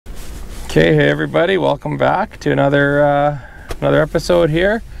Okay, hey everybody, welcome back to another episode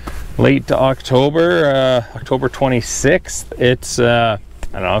here. Late October, October 26th. It's I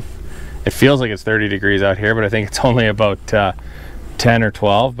don't know, it feels like it's 30 degrees out here, but I think it's only about 10 or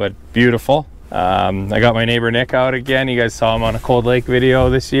 12, but beautiful. I got my neighbor Nick out again. You guys saw him on a Cold Lake video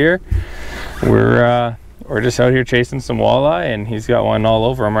this year. We're just out here chasing some walleye, and he's got one all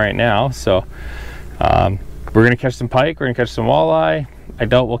over him right now. So we're gonna catch some pike, we're gonna catch some walleye. I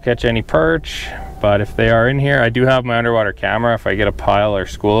doubt we'll catch any perch, but if they are in here, I do have my underwater camera. If I get a pile or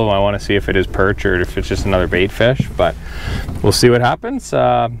school of them, I want to see if it is perch or if it's just another bait fish, but we'll see what happens.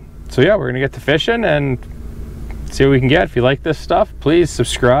 So yeah, we're gonna get to fishing and see what we can get. If you like this stuff, please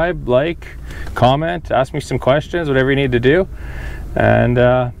subscribe, like, comment, ask me some questions, whatever you need to do, and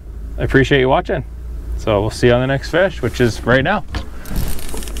I appreciate you watching. So we'll see you on the next fish, which is right now.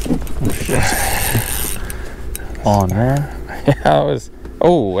 Oh shit. On, man. Yeah, it was.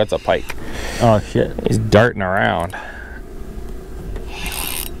 Oh, that's a pike. Oh shit. He's darting around.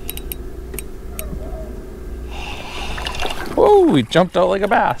 Whoa, he jumped out like a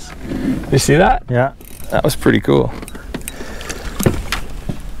bass. You see that? Yeah. That was pretty cool.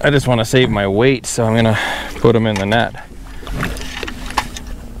 I just want to save my weight, so I'm gonna put him in the net.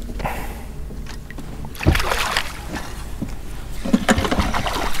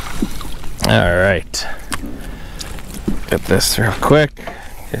 All right. Get this real quick.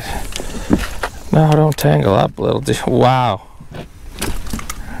 No, don't tangle up, little dude. Wow.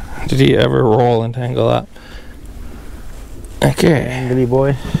 Did he ever roll and tangle up? Okay. Billy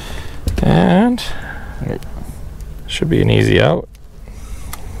boy. And should be an easy out.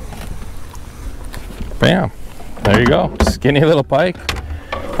 Bam. There you go. Skinny little pike.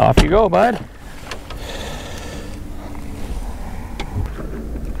 Off you go, bud.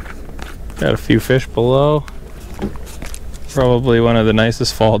 Got a few fish below. Probably one of the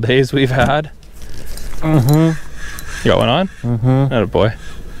nicest fall days we've had. You got one on? Atta boy.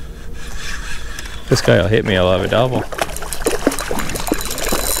 This guy will hit me, I'll have a double.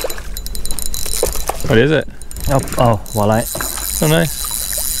 What is it? Oh, walleye. So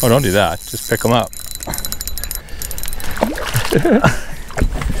nice. Oh, don't do that. Just pick them up.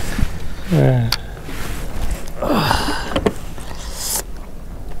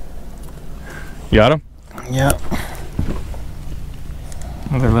 You got him? Yeah.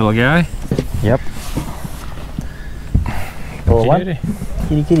 Another little guy? Yep. Oh, what?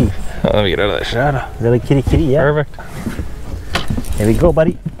 Kitty, kitty. Oh, let me get out of the shadow. Really kitty, kitty, yeah. Perfect. Here we go,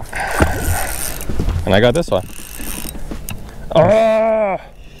 buddy. And I got this one. Oh!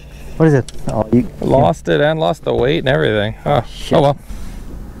 What is it? Oh, you Lost it and lost the weight and everything. Oh, shit. Oh well.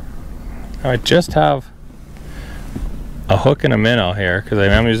 I just have a hook and a minnow here because I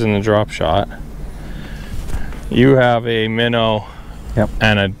am using the drop shot. You have a minnow. Yep.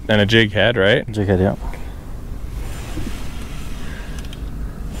 And a jig head, right? Jig head, yeah.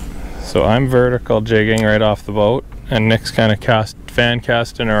 So I'm vertical jigging right off the boat, and Nick's kind of fan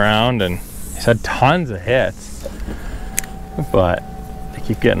casting around, and he's had tons of hits, but they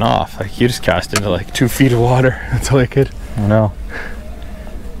keep getting off. Like, you just cast into like 2 feet of water. That's all I could. I know.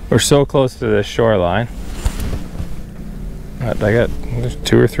 We're so close to the shoreline. But there's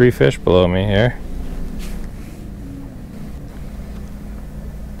 2 or 3 fish below me here.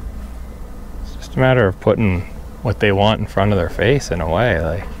 It's just a matter of putting what they want in front of their face in a way.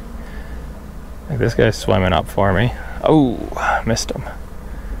 Like this guy's swimming up for me. Oh, missed him.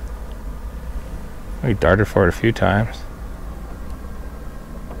 We darted for it a few times.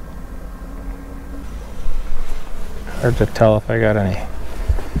 Hard to tell if I got any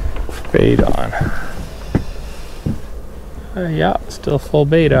bait on. Yeah, still full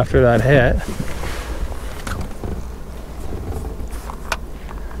bait after that hit.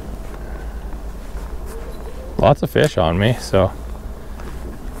 Lots of fish on me, so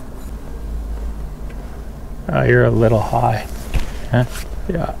you're a little high. Huh?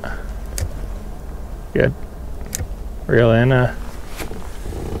 Yeah. Good. Reel in a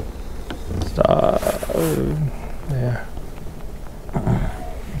stop. Yeah.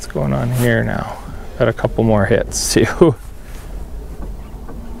 What's going on here now? Got a couple more hits too.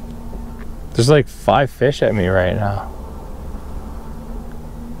 There's like 5 fish at me right now.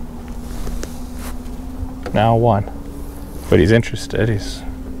 Now 1. But he's interested. He's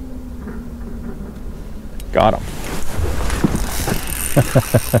got him.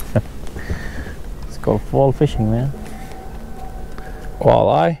 Let's go fall fishing, man.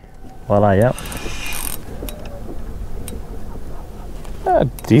 Walleye? Walleye, yep.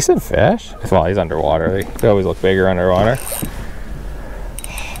 Decent fish. Well, he's underwater. They always look bigger underwater.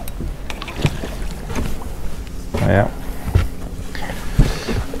 Yeah.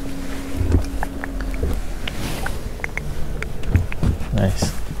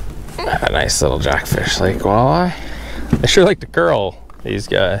 a nice little Jackfish Lake walleye. They sure like to curl, these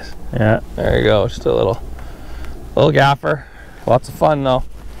guys. Yeah. There you go, just a little gaffer. Lots of fun though.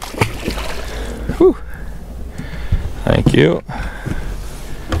 Whew. Thank you.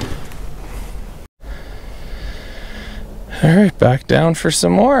 All right, back down for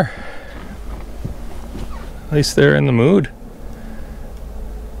some more. At least they're in the mood.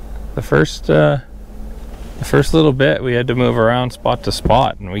 The first little bit we had to move around spot to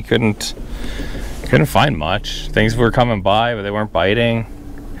spot, and we couldn't find much. Things were coming by, but they weren't biting.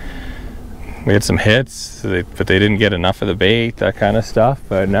 We had some hits, but they didn't get enough of the bait, that kind of stuff.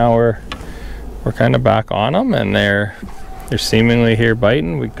 But now we're kind of back on them, and they're seemingly here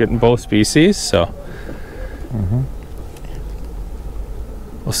biting. We're getting both species, so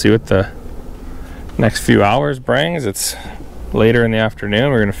we'll see what the next few hours brings. It's later in the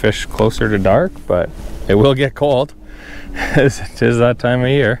afternoon. We're gonna fish closer to dark, but it will get cold. It is that time of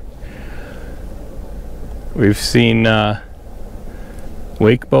year. We've seen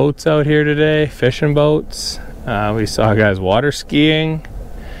wake boats out here today, fishing boats. We saw guys water skiing.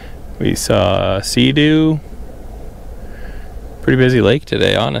 We saw sea-doo. Pretty busy lake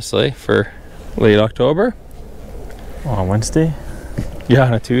today, honestly, for late October. On Wednesday? Yeah,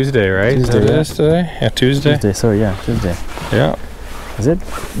 on a Tuesday, right? Tuesday, Is that what it is today? Yeah, Tuesday. Tuesday, sorry, yeah, Tuesday. Yeah. Is it?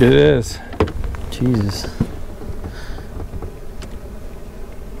 It is. Jesus.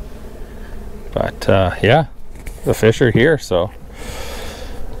 But yeah, the fish are here, so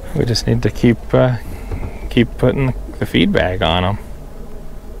we just need to keep putting the feed bag on them.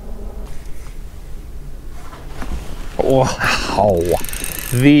 Wow,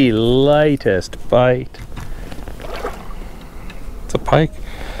 the lightest bite. It's a pike.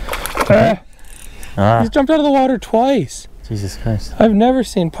 He's jumped out of the water twice. Jesus Christ. I've never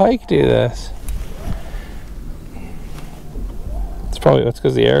seen pike do this. That's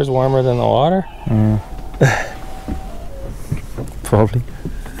because the air is warmer than the water. Probably.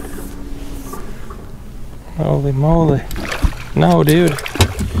 Holy moly. No, dude.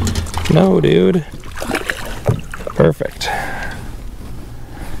 No, dude. Perfect.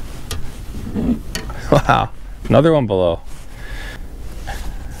 Wow. Another one below.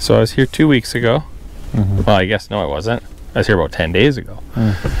 So I was here 2 weeks ago. Well, I guess, no, I wasn't. I was here about 10 days ago.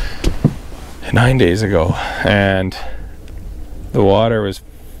 9 days ago. And the water was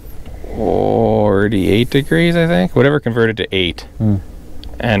 48 degrees, I think. Whatever converted to 8.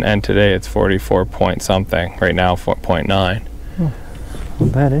 And today it's 44 point something. Right now, 4.9.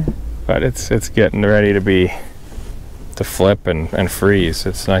 Not bad, eh? But it's getting ready to flip and freeze.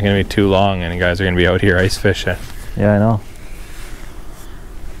 It's not going to be too long, and you guys are going to be out here ice fishing. Yeah, I know.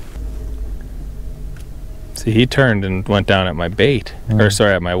 See, he turned and went down at my bait, or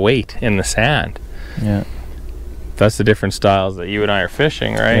sorry, at my weight in the sand. Yeah. That's the different styles that you and I are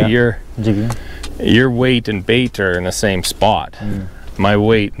fishing, right? Yeah. Your weight and bait are in the same spot. My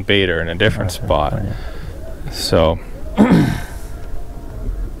weight and bait are in a different spot. Right. So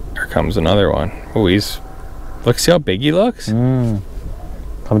here comes another one. Oh, look, see how big he looks? Come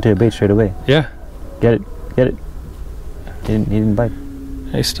to your bait straight away. Yeah. Get it. He didn't bite.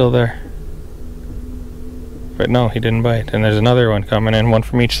 He's still there. But no, he didn't bite. And there's another one coming in, one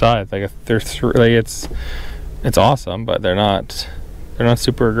from each side. Like it's awesome, but they're not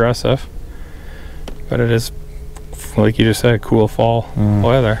super aggressive. But it is, like you just said, cool fall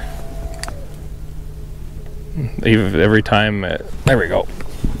weather. Every time there we go.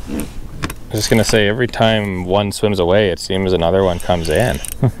 I was just gonna say, every time one swims away, it seems another one comes in.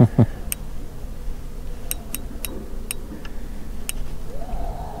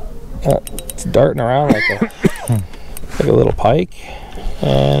 It's darting around like a little pike,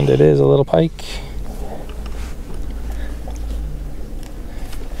 and it is a little pike.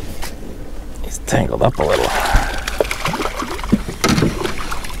 He's tangled up a little.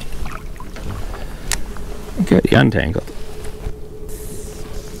 Good, he untangled.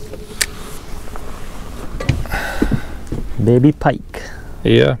 Baby pike.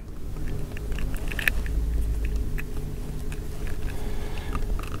 Yeah.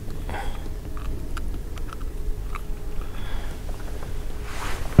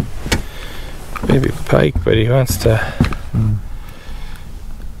 Baby pike, but he wants to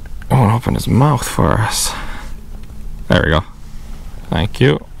won't open his mouth for us. There we go. Thank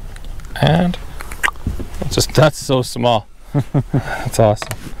you. And that's so small. That's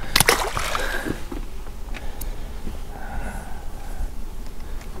awesome.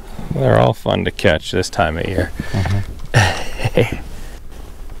 They're all fun to catch this time of year.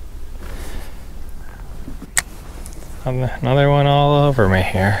 Another one all over me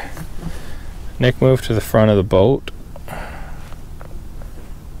here. Nick moved to the front of the boat.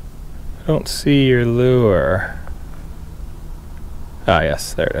 I don't see your lure. Ah,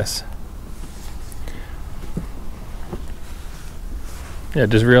 yes, there it is. Yeah,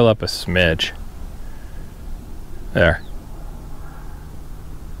 just reel up a smidge. There.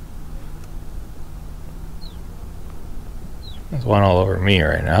 There's one all over me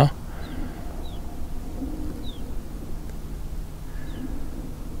right now.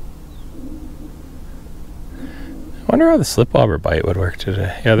 I wonder how the slip bobber bite would work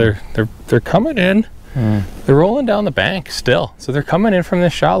today. Yeah, they're coming in. They're rolling down the bank still. So they're coming in from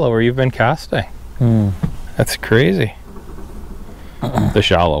this shallow where you've been casting. That's crazy. The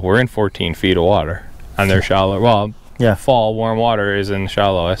shallow. We're in 14 feet of water. And they're shallow. Well, yeah, fall warm water is in the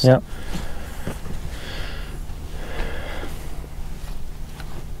shallowest. Yep.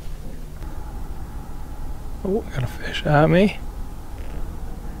 Oh, got a fish at me.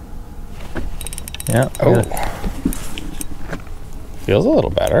 Yeah. Oh. Feels a little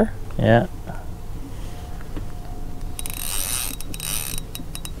better. Yeah.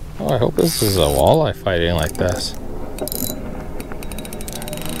 Oh, I hope this is a walleye fighting like this.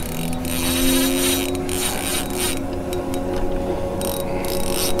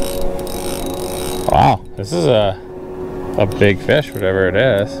 Wow, this is a big fish, whatever it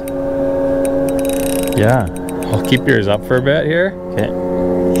is. Yeah. I'll keep yours up for a bit here. Okay.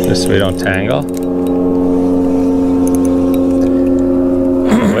 Just so we don't tangle.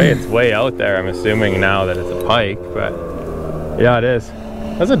 It's way out there. I'm assuming now that it's a pike, but yeah, it is.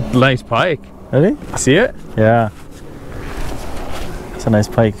 That's a nice pike. Really? See it? Yeah. It's a nice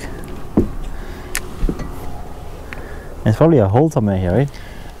pike. It's probably a hole somewhere here, right?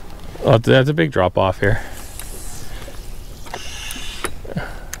 Oh, that's a big drop off here.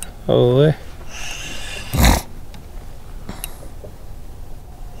 Holy.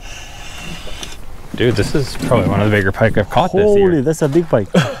 Dude, this is probably one of the bigger pike I've caught this year. Holy, that's a big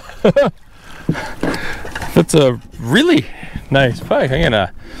pike. That's a really nice pike. I'm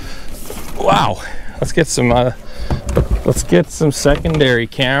gonna, wow. Let's get some secondary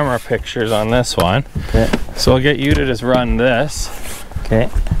camera pictures on this one. Okay. So I'll get you to just run this. Okay.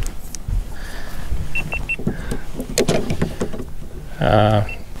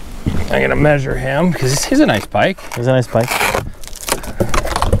 I'm gonna measure him because he's a nice pike. He's a nice pike.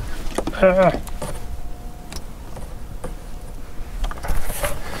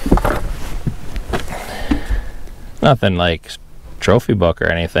 Nothing like trophy book or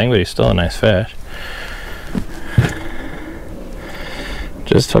anything, but he's still a nice fish.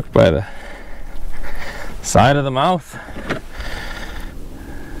 Just hooked by the side of the mouth.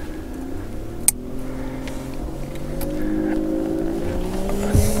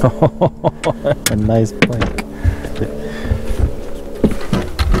 A nice pike.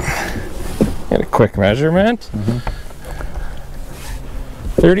 Get a quick measurement.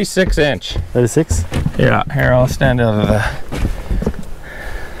 36 inch. 36? Yeah, here I'll stand out of the.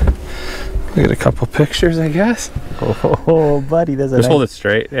 Get a couple pictures, I guess. Oh, buddy, that's a Just nice, hold it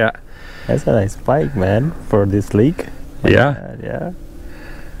straight, yeah. That's a nice pike, man, for this lake. Yeah. Yeah.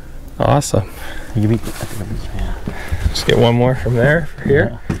 Awesome. Give me. Yeah. Just get one more from there for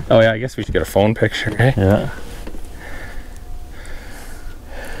here. Yeah. Oh yeah, I guess we should get a phone picture, eh? Yeah.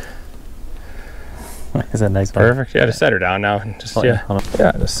 It's a nice pike. Perfect. Yeah, just set her down now and just yeah,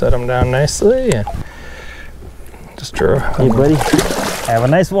 just set them down nicely and just draw. Hey buddy, have a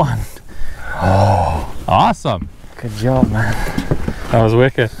nice one. Oh, awesome. Good job, man. That was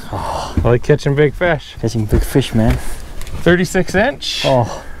wicked. Oh. I like catching big fish. Catching big fish, man. 36 inch.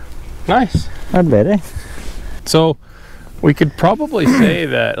 Oh, nice. Not bad, eh? So we could probably say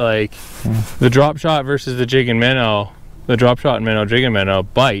that like the drop shot versus the jig and minnow, the drop shot and minnow, jig and minnow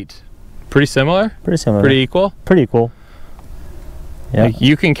bite, pretty similar? Pretty similar. Pretty equal? Pretty equal. Yeah. Like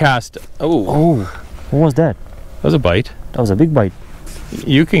you can cast, oh, what was that? That was a bite. That was a big bite.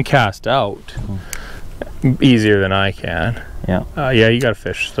 You can cast out easier than I can. Yeah. Yeah, you got a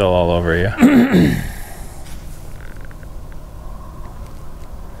fish still all over you.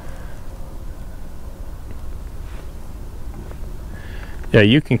 Yeah,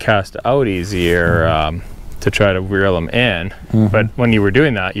 you can cast out easier to try to reel them in, but when you were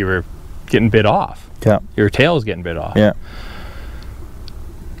doing that, you were getting bit off. Yeah. Your tail was getting bit off. Yeah.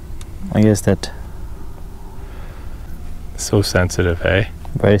 I guess that. So sensitive, hey?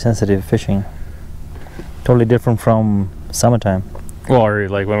 Very sensitive fishing. Totally different from summertime. Well, or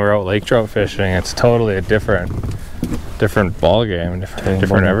like when we're out lake trout fishing, it's totally a different ball game,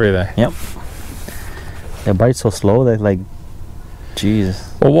 different everything. Yep. They bite so slow that like,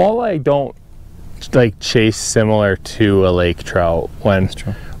 Jesus. Well, walleye don't like chase similar to a lake trout.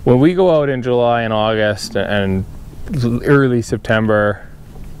 When we go out in July and August and early September,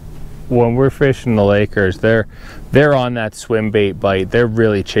 when we're fishing the Lakers, they're on that swim bait bite. They're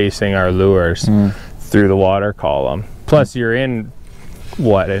really chasing our lures through the water column. Plus, you're in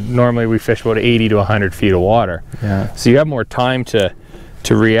normally we fish about 80 to 100 feet of water. Yeah. So you have more time to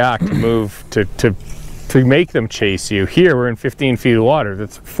react, to move, to make them chase you. Here we're in 15 feet of water.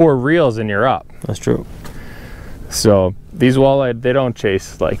 That's 4 reels and you're up. That's true. So these walleye, they don't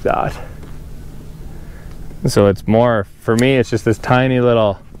chase like that. So it's more, for me, it's just this tiny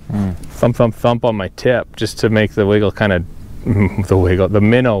little thump, thump, thump on my tip, just to make the wiggle kind of, the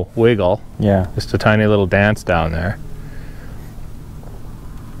minnow wiggle. Yeah. Just a tiny little dance down there.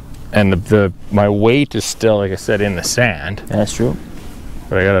 And my weight is still, like I said, in the sand. Yeah, that's true.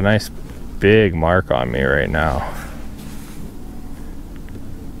 But I got a nice big mark on me right now.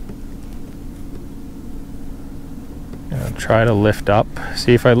 Try to lift up.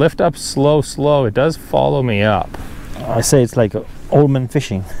 See, if I lift up slow, it does follow me up. I say it's like old man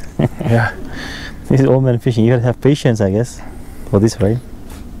fishing. Yeah. This is old man fishing. You gotta have patience, I guess, for this, right?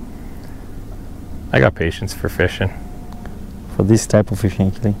 I got patience for fishing. For this type of fishing,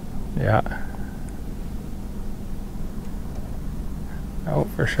 actually. Yeah. Oh,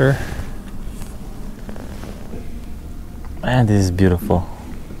 for sure. Man, this is beautiful.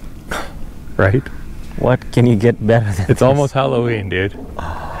 Right? What can you get better than It's this? almost Halloween, dude.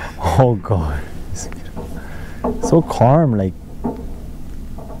 Oh God. It's beautiful. So calm, like.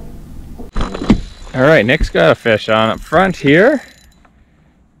 All right, Nick's got a fish on up front here.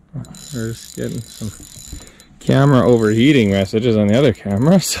 We're just getting some camera overheating messages on the other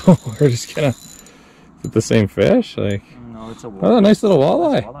camera, so we're just gonna put the same fish. Like, No, it's a walleye. oh, a nice little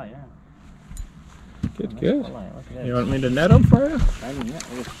walleye. Walleye, yeah. Good, Nice good. walleye. Look at that. You want me to net them for you? Shiny, yeah.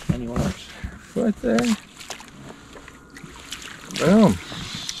 Look at shiny walleye. Right there. Boom.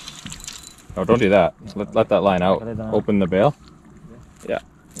 Oh, don't do that. Just let that line out. Open the bail. Yeah.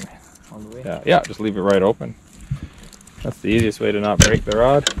 All the way. Yeah, yeah, just leave it right open. That's the easiest way to not break the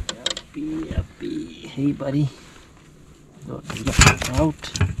rod. Yuppie. Hey, buddy. Look, he's got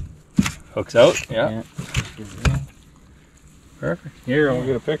out. Hooks out. Yeah. Yeah. Perfect. Here, I'll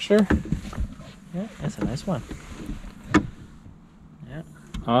get a picture. Yeah, that's a nice one. Yeah.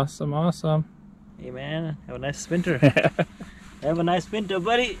 Awesome, awesome. Hey, man. Have a nice winter. Have a nice winter,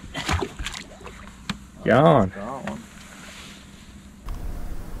 buddy. Gone.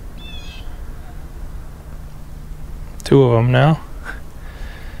 Two of them now.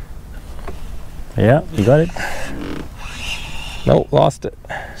 Yeah, you got it. Nope, lost it.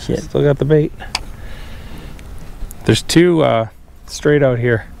 Shit. Still got the bait. There's two straight out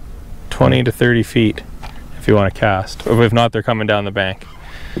here, 20 to 30 feet, if you want to cast. Or if not, they're coming down the bank.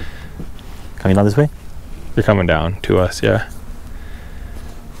 Coming down this way? They're coming down to us, yeah.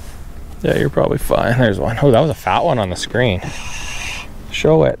 Yeah, you're probably fine. There's one. Oh, that was a fat one on the screen.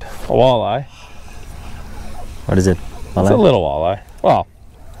 Show it. A walleye. What is it? It's a little walleye. Well,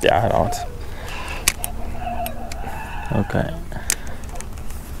 yeah, I know it's. Okay.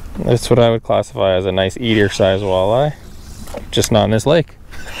 That's what I would classify as a nice eater-sized walleye. Just not in this lake.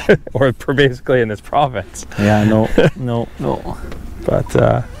 Or basically in this province. Yeah, no.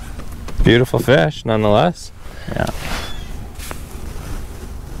 But beautiful fish nonetheless. Yeah.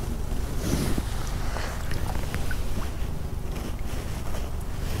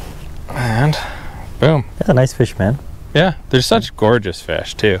 And boom. That's a nice fish, man. Yeah, they're such gorgeous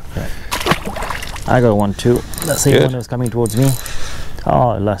fish too. Right. I got one too. The same Good. one that was coming towards me. Oh,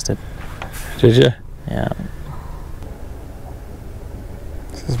 I lost it. Did you? Yeah.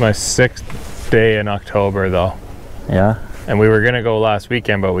 This is my 6th day in October though. Yeah. And we were gonna go last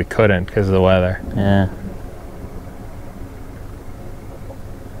weekend, but we couldn't because of the weather. Yeah.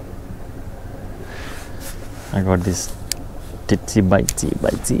 I got this titsy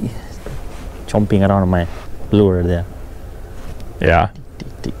bitey chomping around my lure there. Yeah.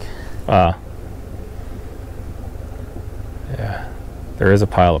 Tick, tick. Yeah. There is a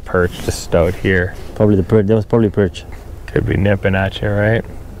pile of perch just out here. Probably the perch. That was probably perch. Could be nipping at you, right?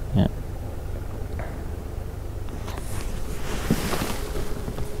 Yeah.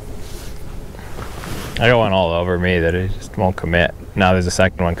 I got one all over me that it just won't commit. Now there's a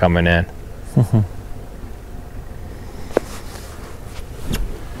second one coming in.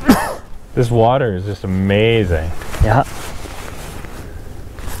 This water is just amazing. Yeah.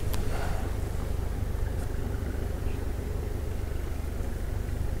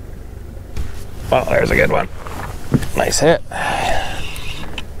 Oh, there's a good one. Nice hit.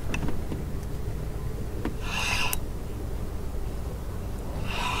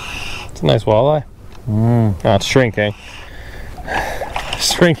 It's a nice walleye. Oh, it's shrinking.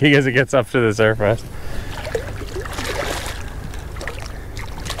 Shrinking as it gets up to the surface.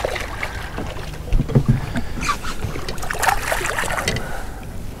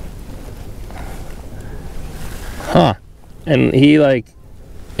 and he like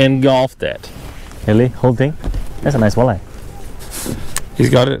engulfed it. Really? Whole thing? That's a nice walleye. He's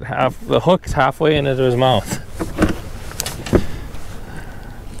got it the hook's halfway into his mouth.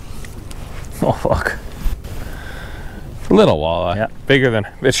 Oh fuck. Little walleye. Yeah. Bigger than,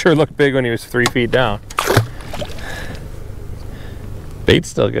 it sure looked big when he was 3 feet down. Bait's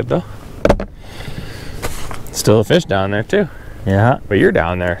still good though. Still a fish down there too. Yeah. But you're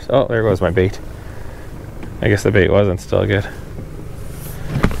down there. Oh, there goes my bait. I guess the bait wasn't still good.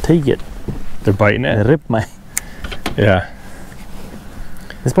 Take it. They're biting They it. ripped my. Yeah.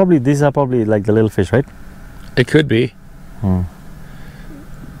 These are probably like the little fish, right? It could be.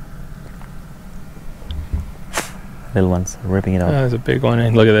 Little ones ripping it out. There's a big one.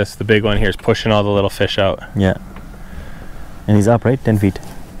 And look at this. The big one here is pushing all the little fish out. Yeah. And he's up, right? 10 feet.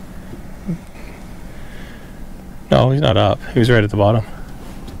 No, he's not up. He was right at the bottom.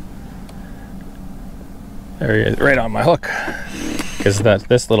 There he is, right on my hook. Because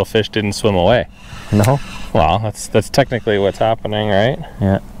this little fish didn't swim away. No? Well, that's technically what's happening, right?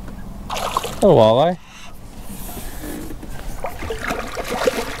 Yeah. Oh, walleye.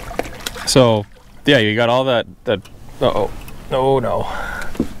 So, yeah, you got all that. Uh-oh. No. Oh,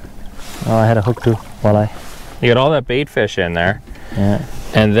 I had a hook too, walleye. You got all that bait fish in there. Yeah.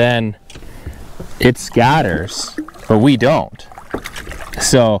 And then it scatters, but we don't.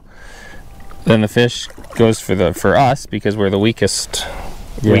 So then the fish goes for us because we're the weakest,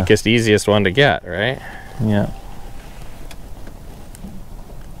 easiest one to get, right? Yeah.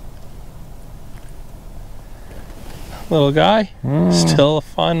 Little guy, still a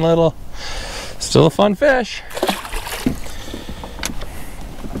fun fish.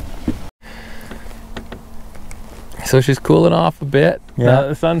 So she's cooling off a bit. Yeah. Now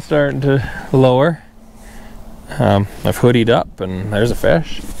the sun's starting to lower. I've hoodied up and there's a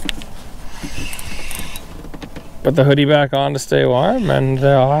fish. Put the hoodie back on to stay warm and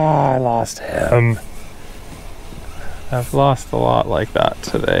I lost him. I've lost a lot like that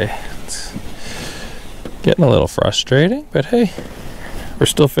today. It's getting a little frustrating, but hey, we're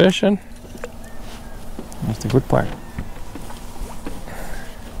still fishing. That's the good part.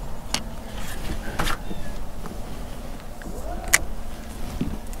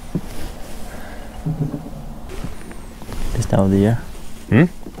 This time of the year. Hmm?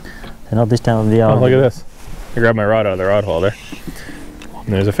 Not this time of the year. Oh, look at this. I grabbed my rod out of the rod holder. And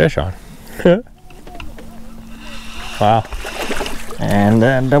there's a fish on. Wow. And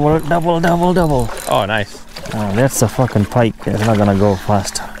then double. Oh, nice. That's a fucking pike. It's not gonna go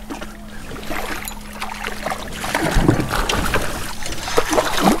fast.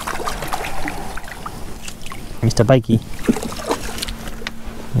 Mr. Pikey.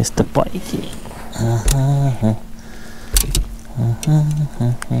 Mr. Pikey.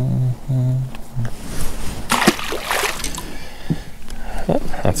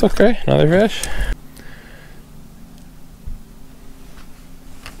 That's okay. Another fish.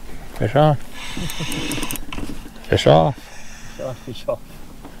 Fish on. Fish off. Fish off.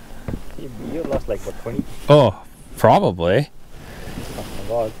 You lost like what, 20? Oh, probably. Oh my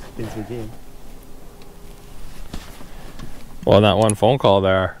god, since we came. Well, that one phone call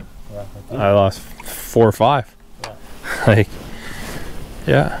there, Yeah, I lost 4 or 5. Yeah. Like,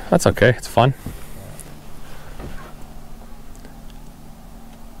 yeah, that's okay. It's fun.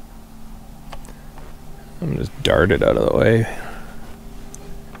 I'm just dart it out of the way.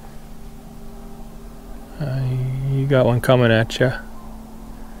 You got one coming at you.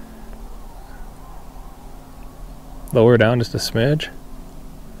 Lower down just a smidge.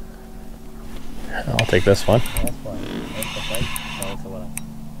 I'll take this one. That's fine. That's the pike. That's the walleye.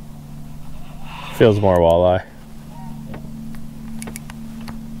 Feels more walleye.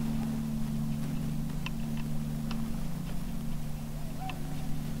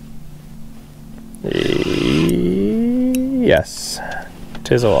 Yes,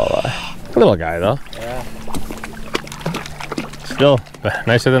 tis a walleye. A little guy though. Yeah. Still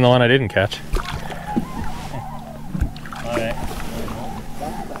nicer than the one I didn't catch. Alright.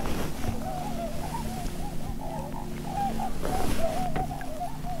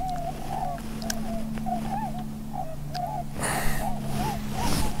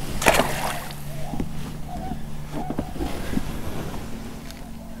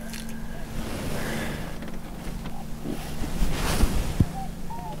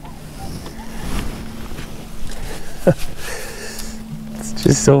 It's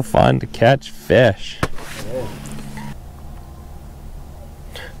just so fun to catch fish.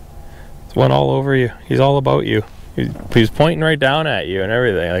 It's one all over you. He's all about you. He's pointing right down at you and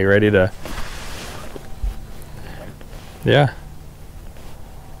everything, like ready to. Yeah.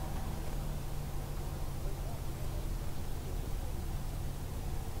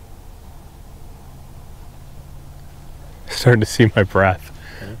 starting to see my breath.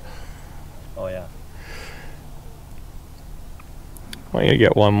 Okay. Oh yeah. Why don't you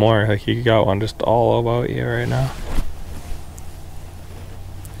get one more? Like you got one just all about you right now.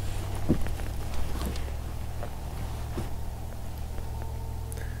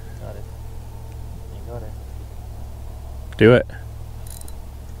 Got it. You got it. Do it.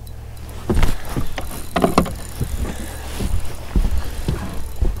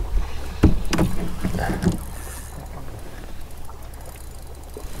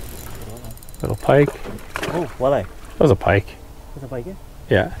 Little pike. Oh, walleye. That was a pike. There's a pike here.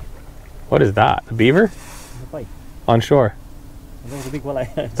 Yeah. What is that? A beaver? There's a pike. On shore. That was a big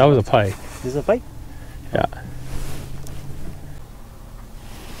walleye. That was a pike. This is a pike? Yeah.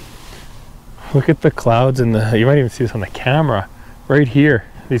 Look at the clouds and you might even see this on the camera. Right here.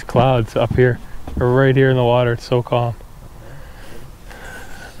 These clouds up here. Are right here in the water. It's so calm.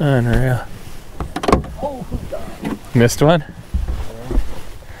 Unreal. Oh, Missed one?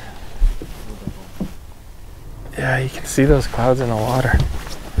 Yeah, you can see those clouds in the water.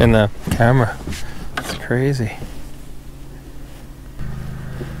 In the camera. It's crazy.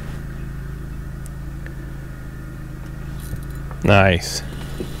 Nice.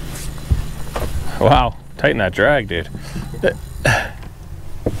 Wow, tighten that drag, dude.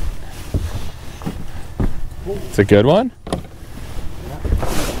 It's a good one?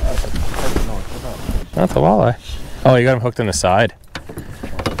 That's a walleye. Oh, you got him hooked in the side.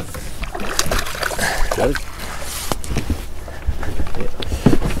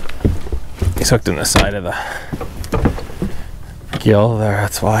 He's hooked in the side of the gill there,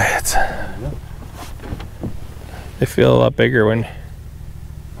 that's why it's... They feel a lot bigger when...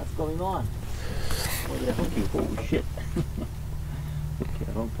 What's going on? Where did I hook you? Oh shit.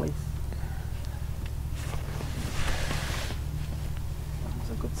 Okay, wrong place. That was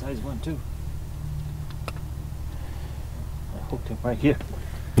a good size one too. I hooked him right here.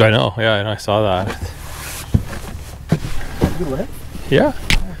 I know, yeah, I saw that. Good one, eh? Yeah.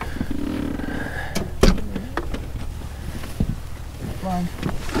 Fine.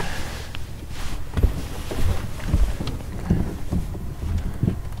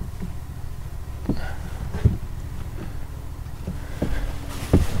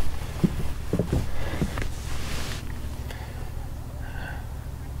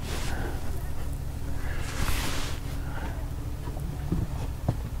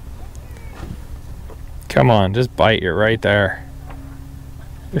 Come on, just bite. You're right there.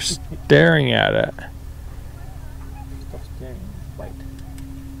 You're staring at it. Stop staring, bite.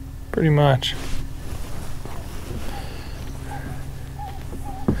 Pretty much.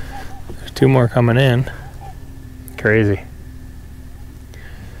 There's two more coming in. Crazy.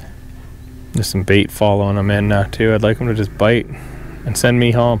 There's some bait following them in now too. I'd like them to just bite and send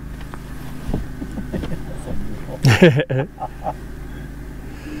me home.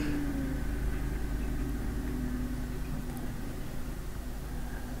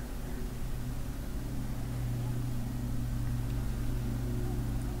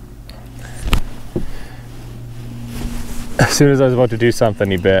 As soon as I was about to do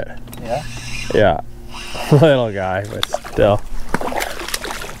something, he bit. Yeah? Yeah. Little guy, but still.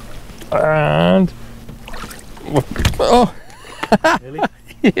 And... Oh! Really?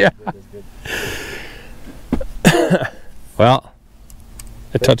 Yeah. Good, good. Well,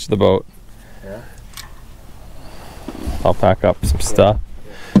 it touched the boat. Yeah? I'll pack up some stuff.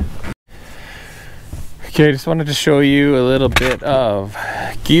 Okay, just wanted to show you a little bit of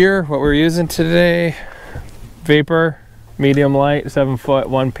gear, what we're using today. Vapor, medium light, 7 foot,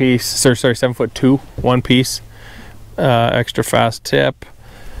 one piece, sorry, 7 foot 2, one piece. Extra fast tip,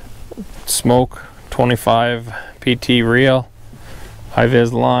 smoke, 25 PT reel, high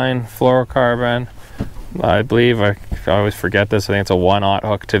vis line, fluorocarbon. I believe, I always forget this, I think it's a 1/0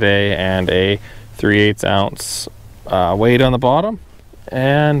 hook today and a 3/8 ounce weight on the bottom,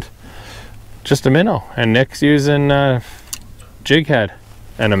 and just a minnow. And Nick's using jig head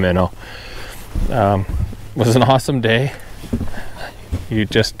and a minnow. Was an awesome day. You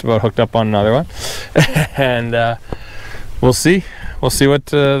just about hooked up on another one. And we'll see what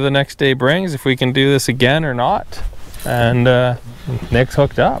the next day brings, if we can do this again or not. And Nick's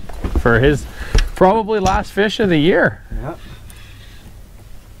hooked up for his probably last fish of the year. Yeah.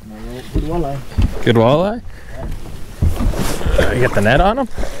 Good walleye. Good walleye. You get the net on him.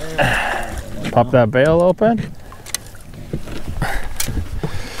 Pop that bail open.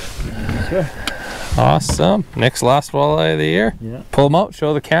 Sure. Awesome. Nick's last walleye of the year. Yeah. Pull him out,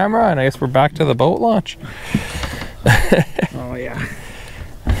 show the camera, and I guess we're back to the boat launch. Oh yeah.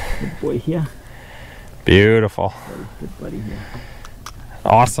 Good boy here. Beautiful. Good buddy here.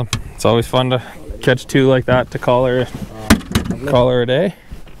 Awesome. It's always fun to catch two like that to color. Call her a day.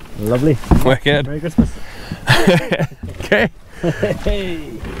 Lovely. Wicked. Merry Christmas. Okay.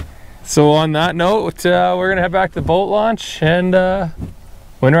 Hey. So on that note, we're gonna head back to the boat launch and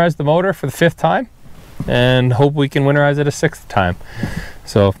winterize the motor for the 5th time, and hope we can winterize it a 6th time.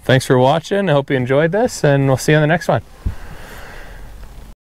 So thanks for watching. I hope you enjoyed this, and we'll see you on the next one.